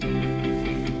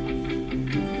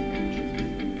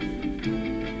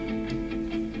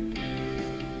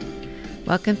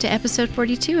Welcome to episode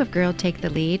 42 of Girl Take the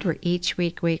Lead, where each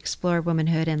week we explore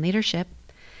womanhood and leadership.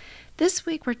 This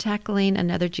week we're tackling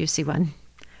another juicy one,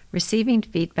 receiving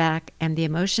feedback and the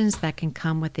emotions that can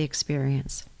come with the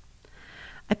experience.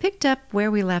 I picked up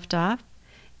where we left off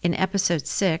in episode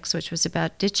 6, which was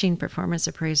about ditching performance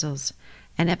appraisals,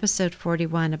 and episode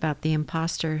 41 about the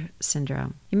imposter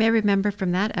syndrome. You may remember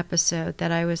from that episode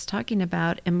that I was talking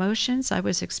about emotions I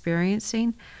was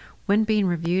experiencing when being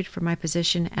reviewed for my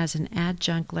position as an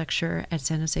adjunct lecturer at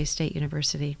San Jose State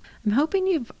University. I'm hoping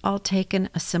you've all taken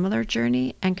a similar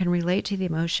journey and can relate to the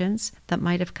emotions that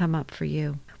might have come up for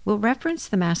you. We'll reference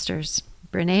the masters,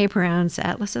 Brené Brown's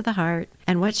Atlas of the Heart,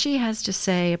 and what she has to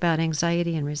say about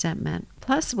anxiety and resentment.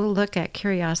 Plus, we'll look at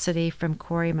curiosity from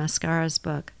Cory Muscara's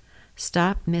book,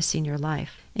 Stop Missing Your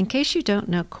Life. In case you don't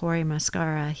know Cory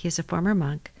Muscara, he's a former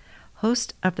monk,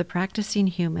 host of the Practicing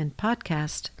Human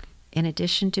podcast, in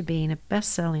addition to being a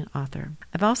best-selling author.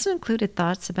 I've also included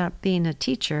thoughts about being a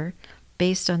teacher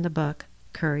based on the book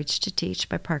Courage to Teach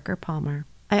by Parker Palmer.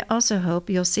 I also hope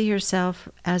you'll see yourself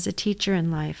as a teacher in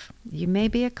life. You may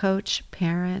be a coach,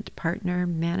 parent, partner,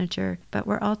 manager, but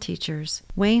we're all teachers.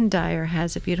 Wayne Dyer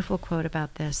has a beautiful quote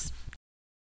about this.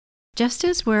 Just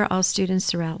as we're all students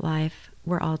throughout life,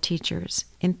 we're all teachers.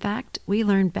 In fact, we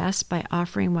learn best by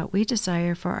offering what we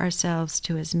desire for ourselves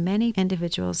to as many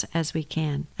individuals as we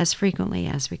can, as frequently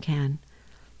as we can.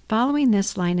 Following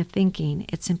this line of thinking,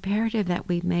 it's imperative that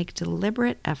we make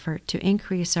deliberate effort to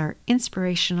increase our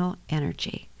inspirational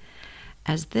energy,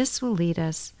 as this will lead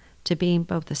us to being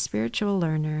both a spiritual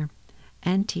learner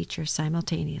and teacher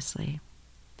simultaneously.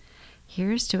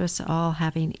 Here's to us all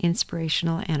having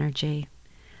inspirational energy.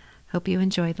 Hope you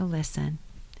enjoy the listen.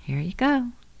 Here you go.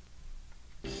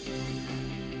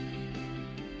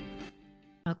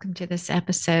 Welcome to this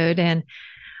episode. And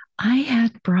I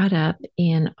had brought up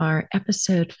in our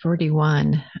episode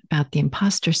 41 about the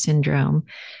imposter syndrome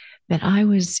that I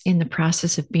was in the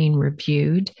process of being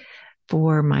reviewed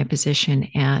for my position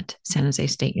at San Jose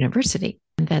State University.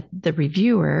 And that the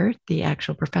reviewer, the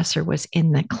actual professor, was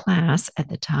in the class at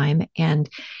the time. And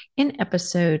in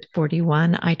episode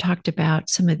 41, I talked about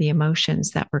some of the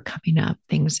emotions that were coming up,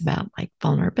 things about like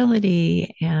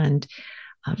vulnerability and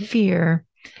fear.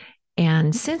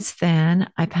 And since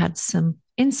then, I've had some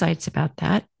insights about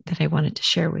that I wanted to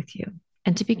share with you.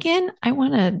 And to begin, I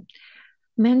want to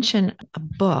mention a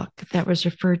book that was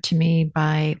referred to me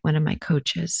by one of my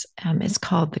coaches. It's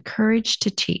called The Courage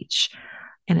to Teach,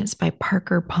 and it's by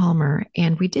Parker Palmer.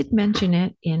 And we did mention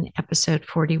it in episode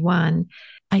 41.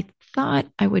 I thought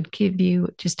I would give you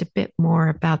just a bit more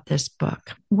about this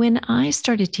book. When I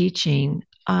started teaching,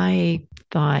 I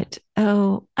thought,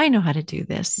 oh, I know how to do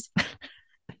this.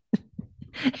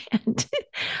 And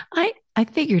I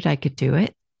figured I could do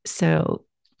it. So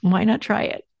why not try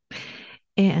it?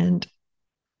 And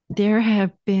there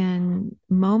have been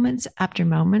moments after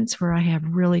moments where I have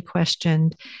really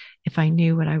questioned if I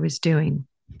knew what I was doing.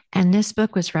 And this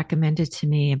book was recommended to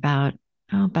me about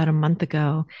a month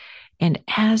ago. And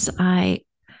as I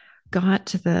got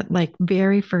to the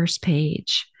very first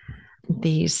page,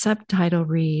 the subtitle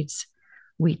reads,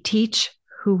 "We teach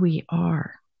who we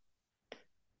are."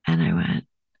 And I went,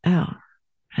 oh,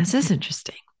 this is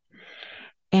interesting.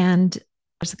 And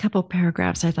there's a couple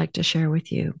paragraphs I'd like to share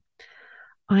with you.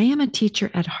 I am a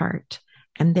teacher at heart,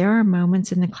 and there are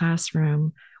moments in the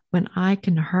classroom when I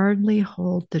can hardly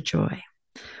hold the joy.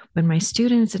 When my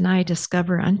students and I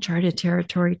discover uncharted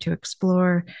territory to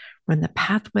explore, when the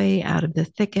pathway out of the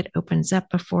thicket opens up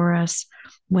before us,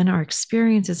 when our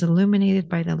experience is illuminated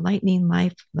by the lightning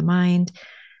life of the mind,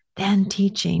 then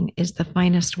teaching is the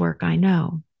finest work I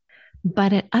know.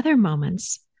 But at other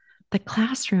moments, the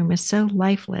classroom is so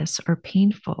lifeless or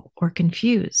painful or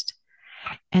confused,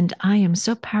 and I am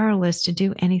so powerless to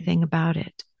do anything about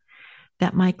it,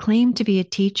 that my claim to be a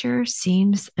teacher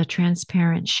seems a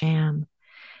transparent sham.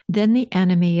 Then the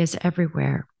enemy is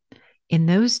everywhere, in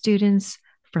those students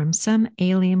from some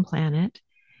alien planet,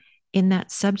 in that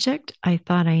subject I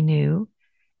thought I knew,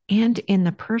 and in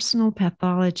the personal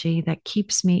pathology that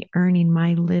keeps me earning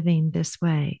my living this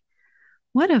way.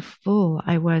 What a fool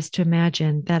I was to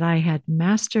imagine that I had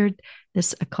mastered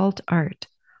this occult art,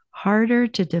 harder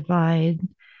to divide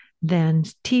than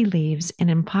tea leaves and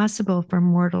impossible for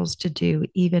mortals to do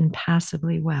even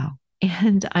passably well.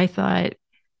 And I thought,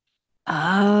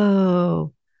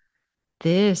 oh,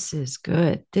 this is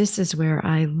good. This is where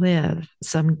I live.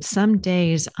 Some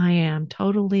days I am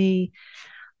totally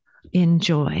in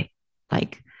joy,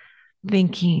 like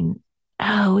thinking,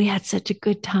 oh, we had such a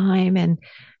good time and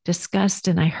discussed,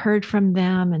 and I heard from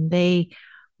them, and they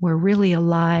were really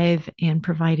alive and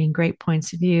providing great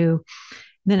points of view.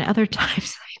 Then other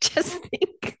times I just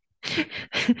think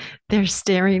they're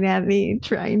staring at me,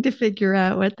 trying to figure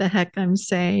out what the heck I'm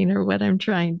saying or what I'm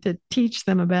trying to teach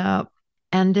them about.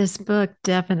 And this book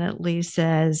definitely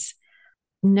says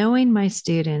knowing my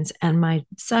students and my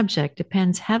subject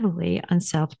depends heavily on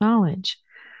self knowledge.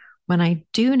 When I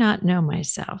do not know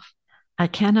myself, I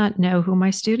cannot know who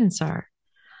my students are.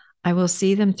 I will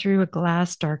see them through a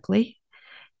glass darkly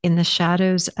in the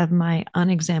shadows of my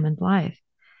unexamined life,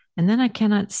 and then I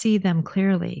cannot see them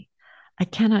clearly. I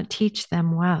cannot teach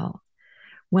them well.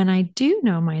 When I do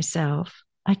know myself,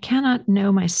 I cannot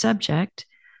know my subject,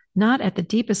 not at the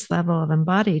deepest level of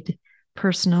embodied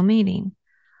personal meaning.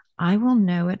 I will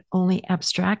know it only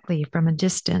abstractly from a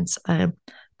distance, a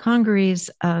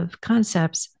congeries of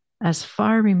concepts as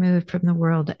far removed from the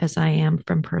world as I am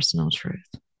from personal truth.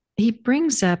 He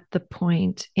brings up the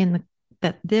point in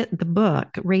the book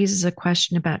raises a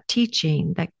question about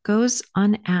teaching that goes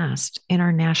unasked in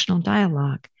our national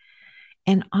dialogue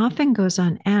and often goes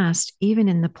unasked even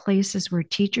in the places where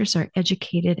teachers are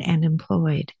educated and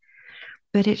employed.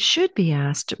 But it should be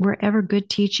asked wherever good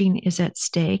teaching is at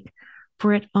stake,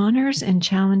 for it honors and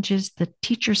challenges the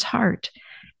teacher's heart,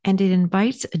 and it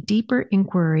invites a deeper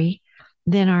inquiry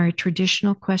than our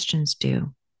traditional questions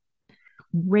do.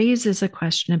 Raises a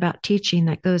question about teaching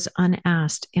that goes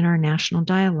unasked in our national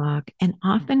dialogue and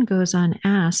often goes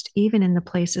unasked even in the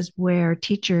places where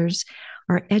teachers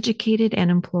are educated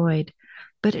and employed.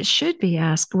 But it should be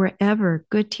asked wherever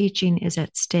good teaching is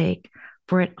at stake,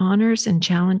 for it honors and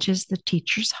challenges the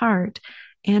teacher's heart,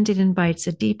 and it invites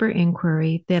a deeper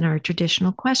inquiry than our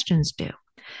traditional questions do.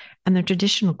 And the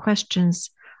traditional questions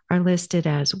are listed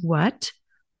as what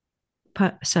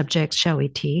subjects shall we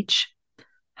teach?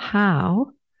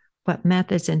 How? What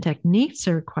methods and techniques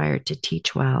are required to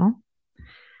teach well?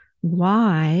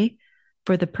 Why?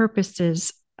 For the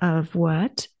purposes of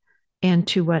what? And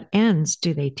to what ends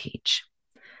do they teach?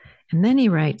 And then he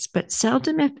writes, but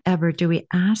seldom, if ever, do we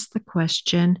ask the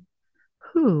question,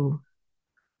 who?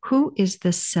 Who is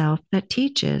the self that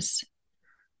teaches?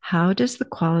 How does the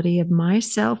quality of my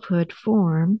selfhood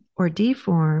form or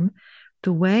deform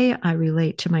the way I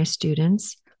relate to my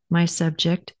students, my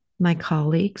subject, my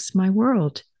colleagues, my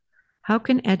world? How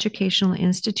can educational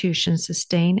institutions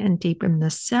sustain and deepen the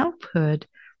selfhood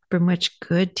from which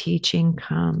good teaching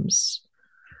comes?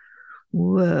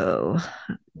 Whoa,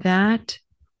 that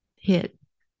hit.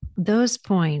 Those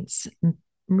points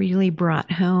really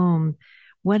brought home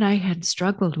what I had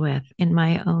struggled with in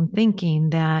my own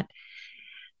thinking, that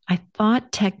I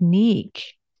thought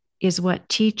technique is what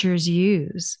teachers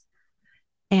use.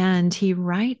 And he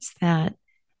writes that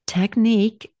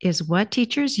technique is what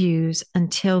teachers use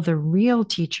until the real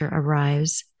teacher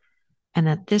arrives, and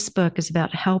that this book is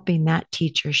about helping that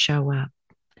teacher show up.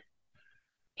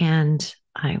 And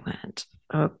I went,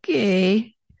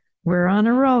 okay, we're on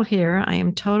a roll here. I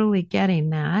am totally getting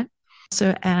that.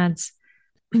 So adds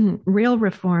real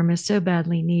reform is so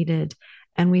badly needed.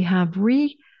 And we have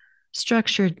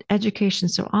restructured education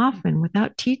so often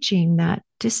without teaching that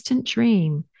distant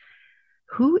dream.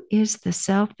 Who is the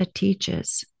self that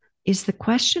teaches? Is the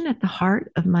question at the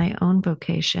heart of my own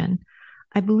vocation.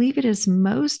 I believe it is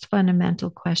most fundamental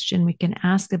question we can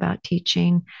ask about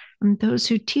teaching, and those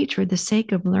who teach for the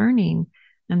sake of learning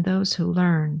and those who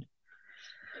learn.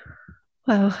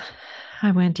 Well,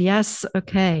 I went, yes,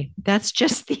 okay, that's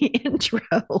just the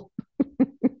intro.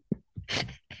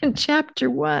 In chapter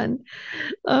one,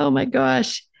 oh my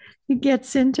gosh, he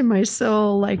gets into my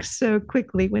soul like so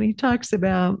quickly when he talks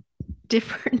about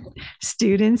different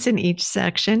students in each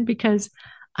section, because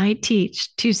I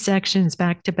teach two sections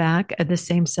back to back of the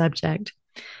same subject.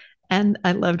 And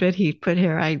I loved what he put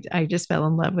here. I just fell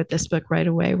in love with this book right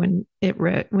away when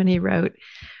he wrote,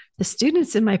 the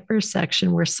students in my first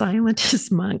section were silent as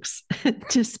monks.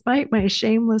 Despite my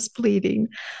shameless pleading,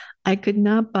 I could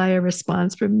not buy a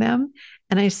response from them,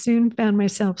 and I soon found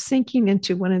myself sinking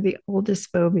into one of the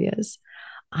oldest phobias.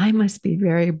 I must be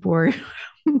very boring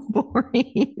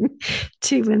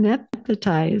to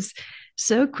anesthetize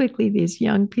so quickly these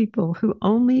young people who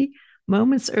only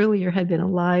moments earlier had been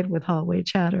alive with hallway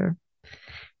chatter.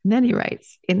 And then he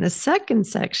writes, in the second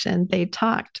section, they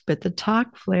talked, but the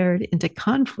talk flared into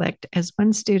conflict as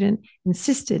one student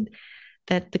insisted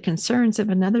that the concerns of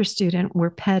another student were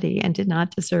petty and did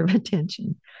not deserve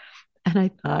attention. And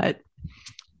I thought,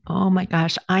 oh my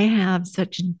gosh, I have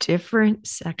such different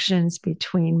sections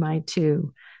between my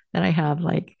two that I have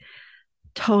like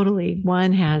totally.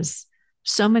 One has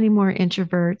so many more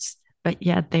introverts, but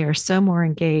yet they are so more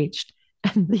engaged.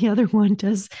 And the other one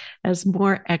has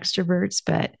more extroverts,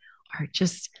 but are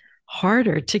just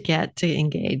harder to get to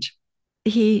engage.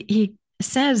 He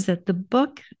says that the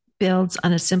book builds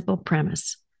on a simple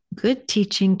premise. Good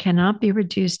teaching cannot be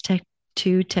reduced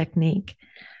to technique.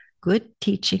 Good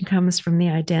teaching comes from the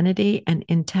identity and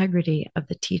integrity of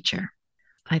the teacher.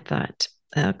 I thought,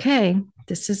 okay,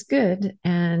 this is good.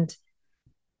 And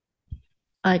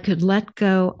I could let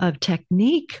go of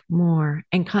technique more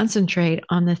and concentrate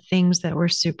on the things that were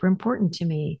super important to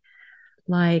me,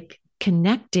 like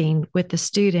connecting with the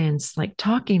students, like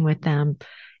talking with them,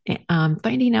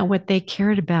 finding out what they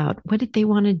cared about. What did they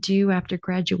want to do after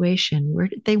graduation? Where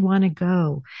did they want to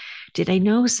go? Did I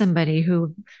know somebody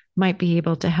who might be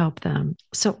able to help them?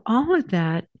 So all of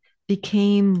that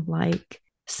became like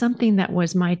something that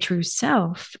was my true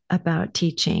self about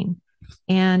teaching.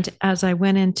 And as I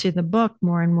went into the book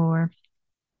more and more,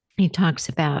 he talks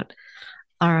about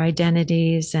our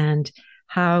identities and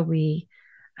how we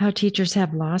how teachers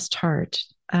have lost heart,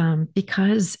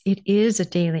 because it is a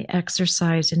daily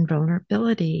exercise in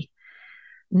vulnerability.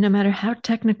 No matter how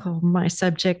technical my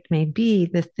subject may be,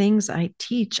 the things I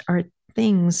teach are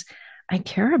things I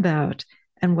care about,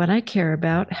 and what I care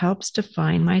about helps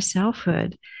define my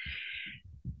selfhood.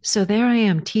 So there I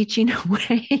am teaching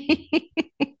away,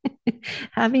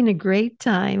 having a great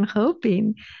time,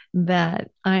 hoping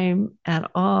that I'm at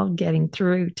all getting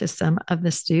through to some of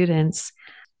the students.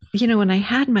 When I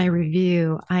had my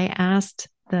review, I asked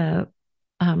the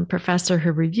professor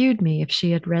who reviewed me if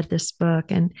she had read this book,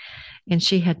 and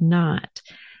she had not.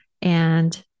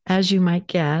 And as you might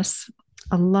guess,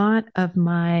 a lot of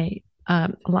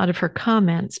her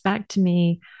comments back to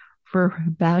me were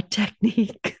about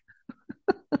technique.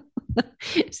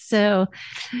 So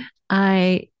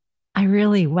I I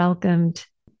really welcomed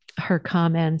her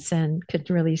comments and could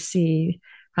really see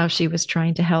how she was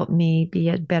trying to help me be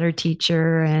a better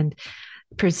teacher and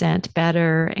present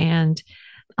better, and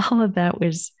all of that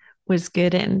was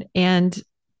good. And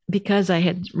because I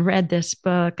had read this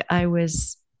book, I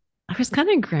was kind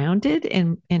of grounded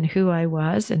in who I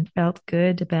was and felt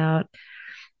good about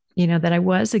that I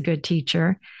was a good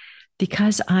teacher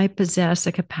because I possess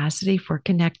a capacity for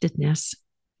connectedness.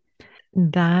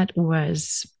 That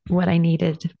was what I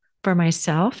needed for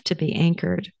myself to be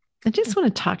anchored. I just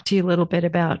want to talk to you a little bit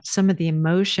about some of the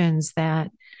emotions that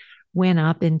went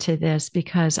up into this,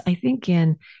 because I think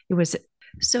in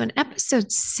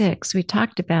episode 6, we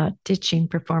talked about ditching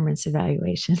performance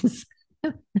evaluations.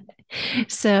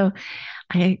 So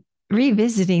I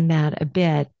revisiting that a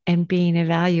bit and being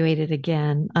evaluated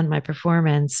again on my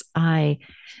performance,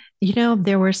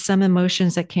 there were some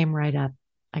emotions that came right up.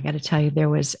 I got to tell you, there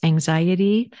was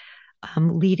anxiety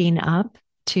leading up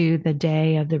to the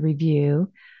day of the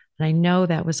review. And I know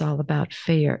that was all about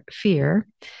fear.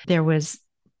 There was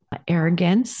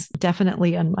arrogance,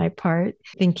 definitely on my part,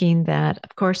 thinking that,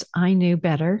 of course, I knew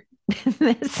better than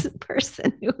this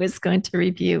person who was going to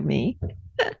review me.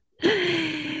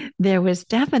 There was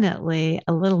definitely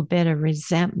a little bit of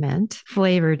resentment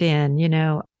flavored in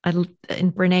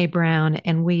Brené Brown,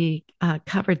 and we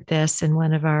covered this in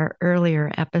one of our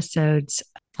earlier episodes,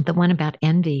 the one about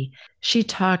envy. She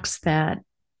talks that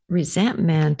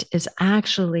resentment is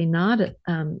actually not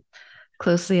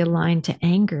closely aligned to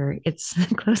anger, it's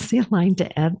closely aligned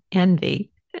to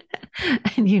envy.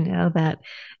 And that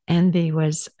envy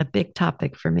was a big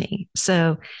topic for me.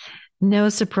 So, no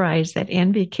surprise that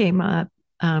envy came up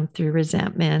through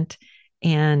resentment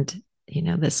and,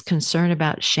 this concern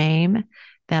about shame,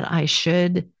 that I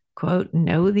should, quote,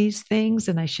 know these things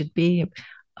and I should be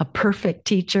a perfect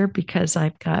teacher because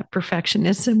I've got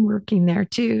perfectionism working there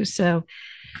too. So,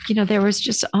 there was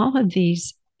just all of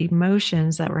these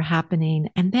emotions that were happening.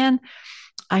 And then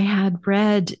I had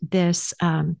read this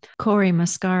Cory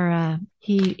Muscara.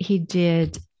 He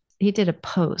did a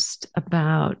post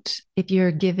about if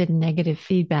you're given negative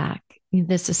feedback,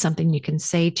 this is something you can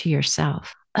say to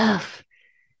yourself. Ugh,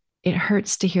 it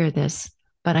hurts to hear this,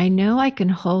 but I know I can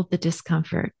hold the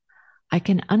discomfort. I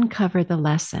can uncover the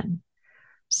lesson.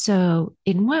 So,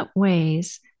 in what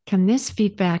ways can this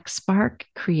feedback spark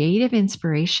creative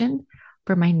inspiration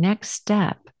for my next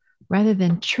step rather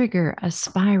than trigger a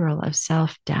spiral of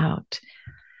self doubt?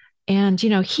 And,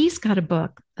 he's got a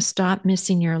book, Stop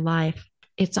Missing Your Life.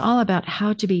 It's all about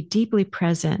how to be deeply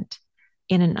present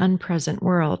in an unpresent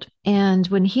world. And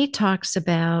when he talks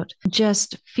about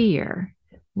just fear,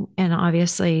 and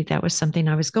obviously that was something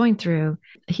I was going through,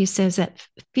 he says that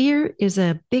fear is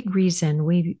a big reason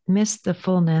we miss the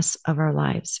fullness of our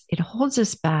lives. It holds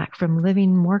us back from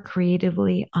living more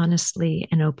creatively, honestly,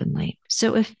 and openly.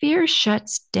 So if fear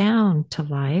shuts down to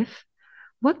life,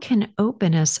 what can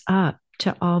open us up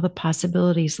to all the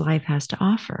possibilities life has to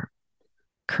offer?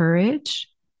 Courage,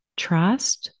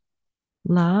 trust,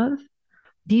 love.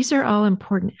 These are all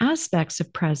important aspects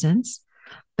of presence,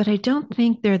 but I don't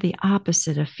think they're the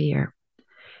opposite of fear.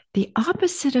 The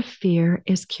opposite of fear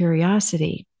is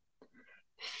curiosity.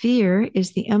 Fear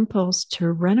is the impulse to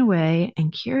run away,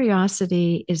 and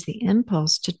curiosity is the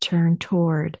impulse to turn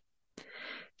toward.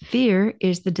 Fear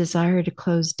is the desire to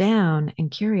close down, and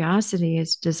curiosity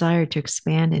is desire to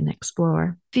expand and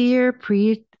explore. Fear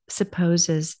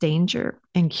presupposes danger,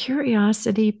 and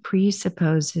curiosity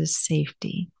presupposes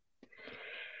safety.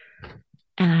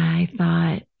 And I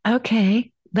thought,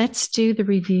 okay, let's do the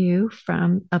review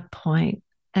from a point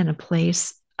and a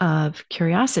place of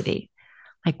curiosity.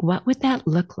 Like, what would that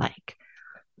look like?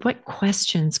 What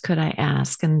questions could I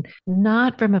ask? And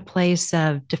not from a place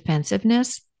of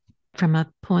defensiveness, from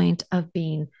a point of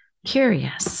being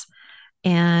curious.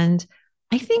 And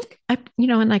I think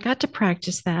and I got to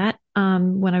practice that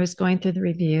when I was going through the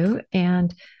review.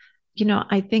 And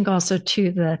I think also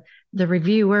too the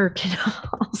reviewer can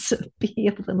also be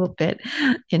a little bit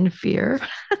in fear,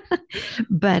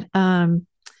 but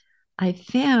I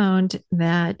found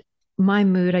that my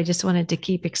mood, I just wanted to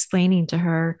keep explaining to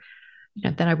her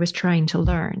that I was trying to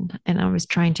learn and I was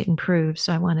trying to improve.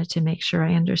 So I wanted to make sure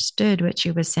I understood what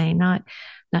she was saying, not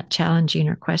challenging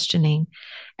or questioning.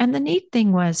 And the neat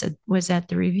thing was that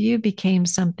the review became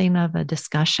something of a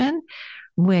discussion,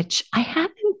 which I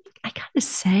gotta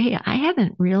say, I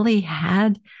haven't really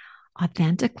had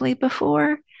authentically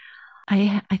before.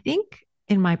 I think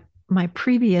in my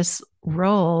previous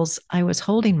roles, I was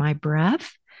holding my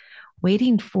breath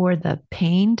waiting for the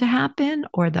pain to happen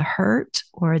or the hurt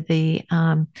or the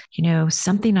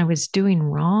something I was doing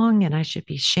wrong and I should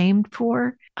be shamed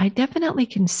for. I definitely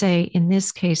can say in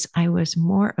this case I was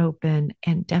more open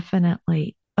and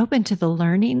definitely open to the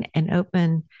learning and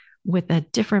open with a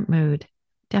different mood.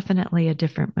 Definitely a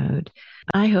different mood.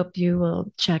 I hope you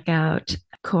will check out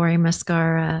Cory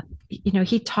Muscara.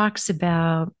 He talks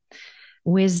about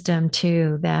wisdom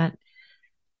too, that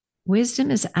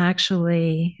wisdom is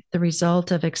actually the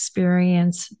result of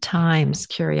experience times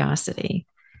curiosity.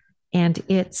 And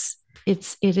it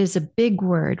is a big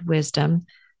word, wisdom,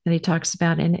 that he talks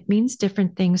about, and it means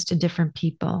different things to different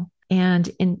people. And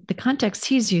in the context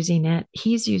he's using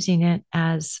it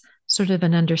as sort of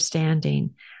an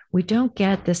understanding. We don't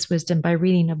get this wisdom by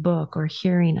reading a book or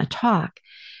hearing a talk.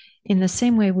 In the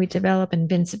same way, we develop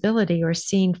invincibility or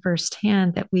seeing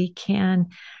firsthand that we can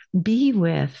be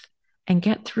with and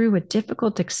get through a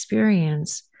difficult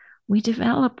experience. We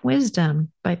develop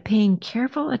wisdom by paying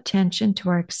careful attention to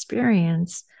our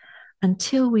experience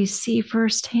until we see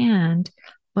firsthand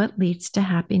what leads to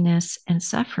happiness and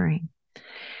suffering.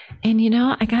 And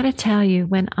I got to tell you,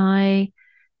 when I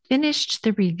finished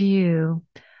the review,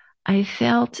 I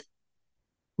felt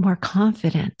more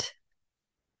confident.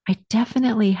 I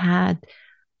definitely had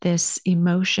this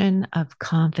emotion of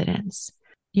confidence,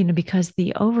 because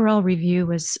the overall review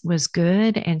was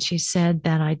good, and she said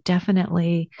that I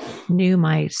definitely knew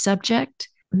my subject,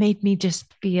 made me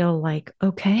just feel like,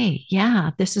 okay,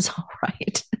 yeah, this is all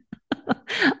right.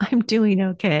 I'm doing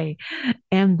okay.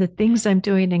 And the things I'm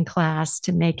doing in class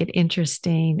to make it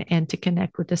interesting and to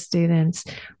connect with the students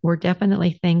were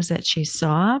definitely things that she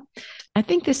saw. I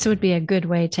think this would be a good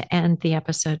way to end the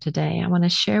episode today. I want to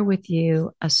share with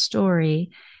you a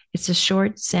story. It's a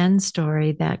short Zen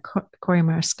story that Cory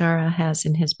Muscara has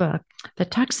in his book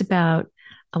that talks about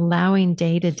allowing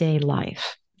day-to-day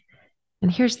life.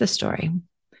 And here's the story.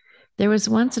 There was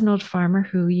once an old farmer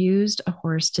who used a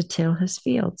horse to till his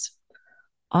fields.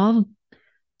 All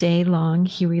day long,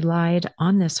 he relied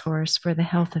on this horse for the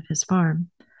health of his farm.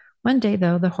 One day,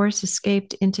 though, the horse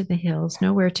escaped into the hills,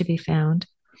 nowhere to be found.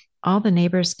 All the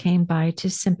neighbors came by to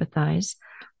sympathize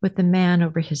with the man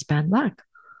over his bad luck,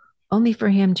 only for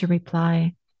him to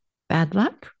reply, "Bad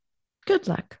luck? Good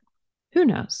luck. Who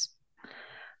knows?"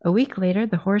 A week later,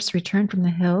 the horse returned from the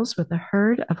hills with a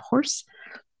herd of horse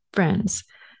friends.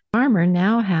 The farmer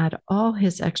now had all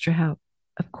his extra help.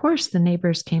 Of course, the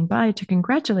neighbors came by to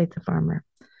congratulate the farmer.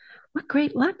 "What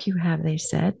great luck you have," they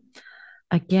said.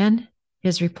 Again,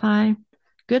 his reply,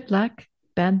 "Good luck,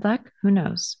 bad luck, who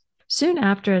knows?" Soon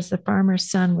after, as the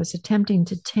farmer's son was attempting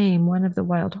to tame one of the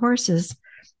wild horses,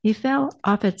 he fell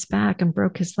off its back and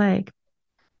broke his leg.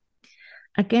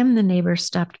 Again, the neighbors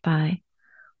stopped by.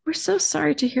 "We're so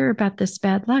sorry to hear about this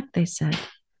bad luck," they said.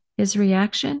 His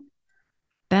reaction,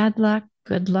 "Bad luck,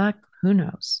 good luck, who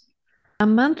knows?" A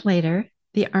month later,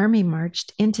 the army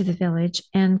marched into the village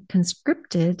and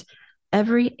conscripted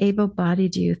every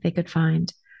able-bodied youth they could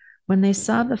find. When they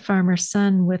saw the farmer's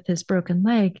son with his broken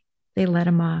leg, they let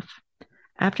him off.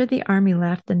 After the army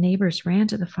left, the neighbors ran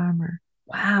to the farmer.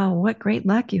 "Wow, what great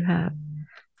luck you have."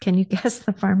 Can you guess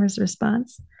the farmer's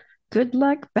response? Good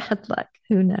luck, bad luck.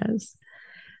 Who knows?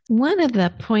 One of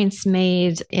the points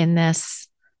made in this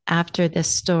after this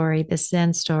story, this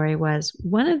Zen story, was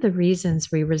one of the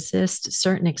reasons we resist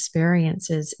certain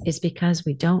experiences is because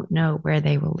we don't know where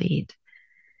they will lead.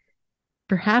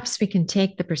 Perhaps we can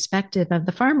take the perspective of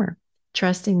the farmer,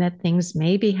 trusting that things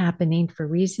may be happening for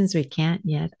reasons we can't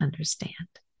yet understand.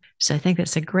 So I think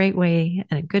that's a great way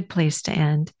and a good place to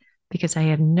end because I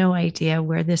have no idea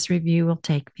where this review will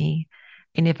take me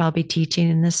and if I'll be teaching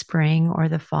in the spring or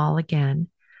the fall again.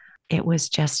 It was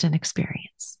just an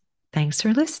experience. Thanks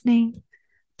for listening.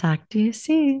 Talk to you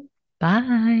soon.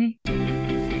 Bye.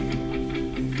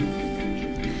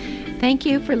 Thank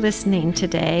you for listening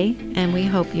today, and we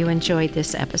hope you enjoyed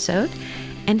this episode.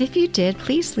 And if you did,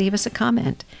 please leave us a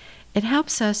comment. It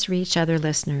helps us reach other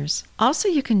listeners. Also,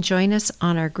 you can join us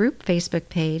on our group Facebook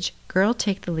page, Girl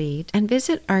Take the Lead, and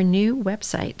visit our new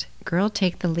website,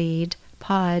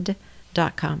 girltaketheleadpod.com.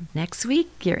 Next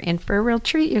week, you're in for a real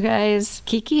treat, you guys.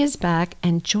 Kiki is back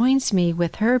and joins me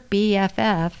with her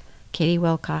BFF, Katie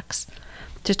Wilcox,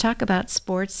 to talk about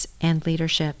sports and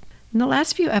leadership. In the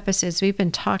last few episodes, we've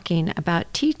been talking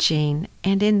about teaching,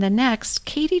 and in the next,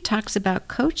 Katie talks about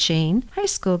coaching high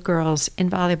school girls in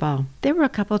volleyball. There were a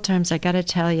couple of times, I got to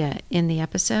tell you, in the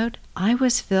episode, I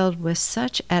was filled with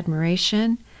such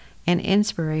admiration and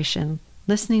inspiration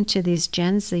listening to these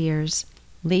Gen Zers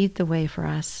lead the way for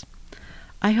us.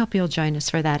 I hope you'll join us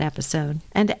for that episode.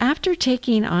 And after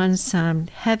taking on some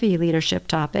heavy leadership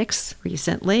topics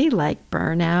recently, like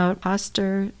burnout,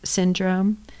 imposter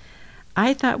syndrome,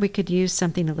 I thought we could use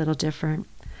something a little different.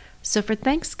 So for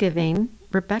Thanksgiving,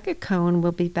 Rebecca Cohen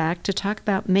will be back to talk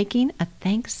about making a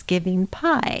Thanksgiving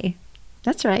pie.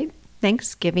 That's right,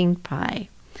 Thanksgiving pie.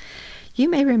 You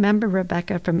may remember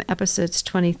Rebecca from episodes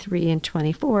 23 and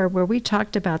 24, where we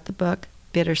talked about the book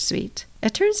Bittersweet.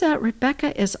 It turns out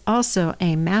Rebecca is also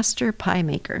a master pie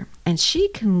maker, and she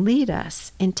can lead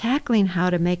us in tackling how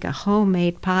to make a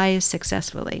homemade pie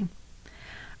successfully.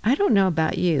 I don't know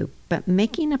about you, but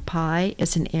making a pie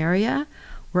is an area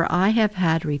where I have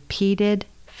had repeated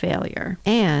failure,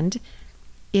 and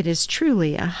it is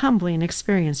truly a humbling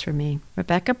experience for me.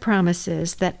 Rebecca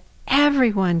promises that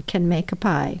everyone can make a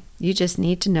pie. You just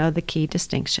need to know the key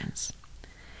distinctions.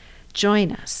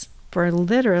 Join us for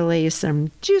literally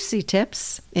some juicy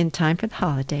tips in time for the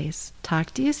holidays.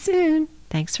 Talk to you soon.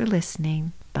 Thanks for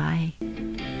listening. Bye.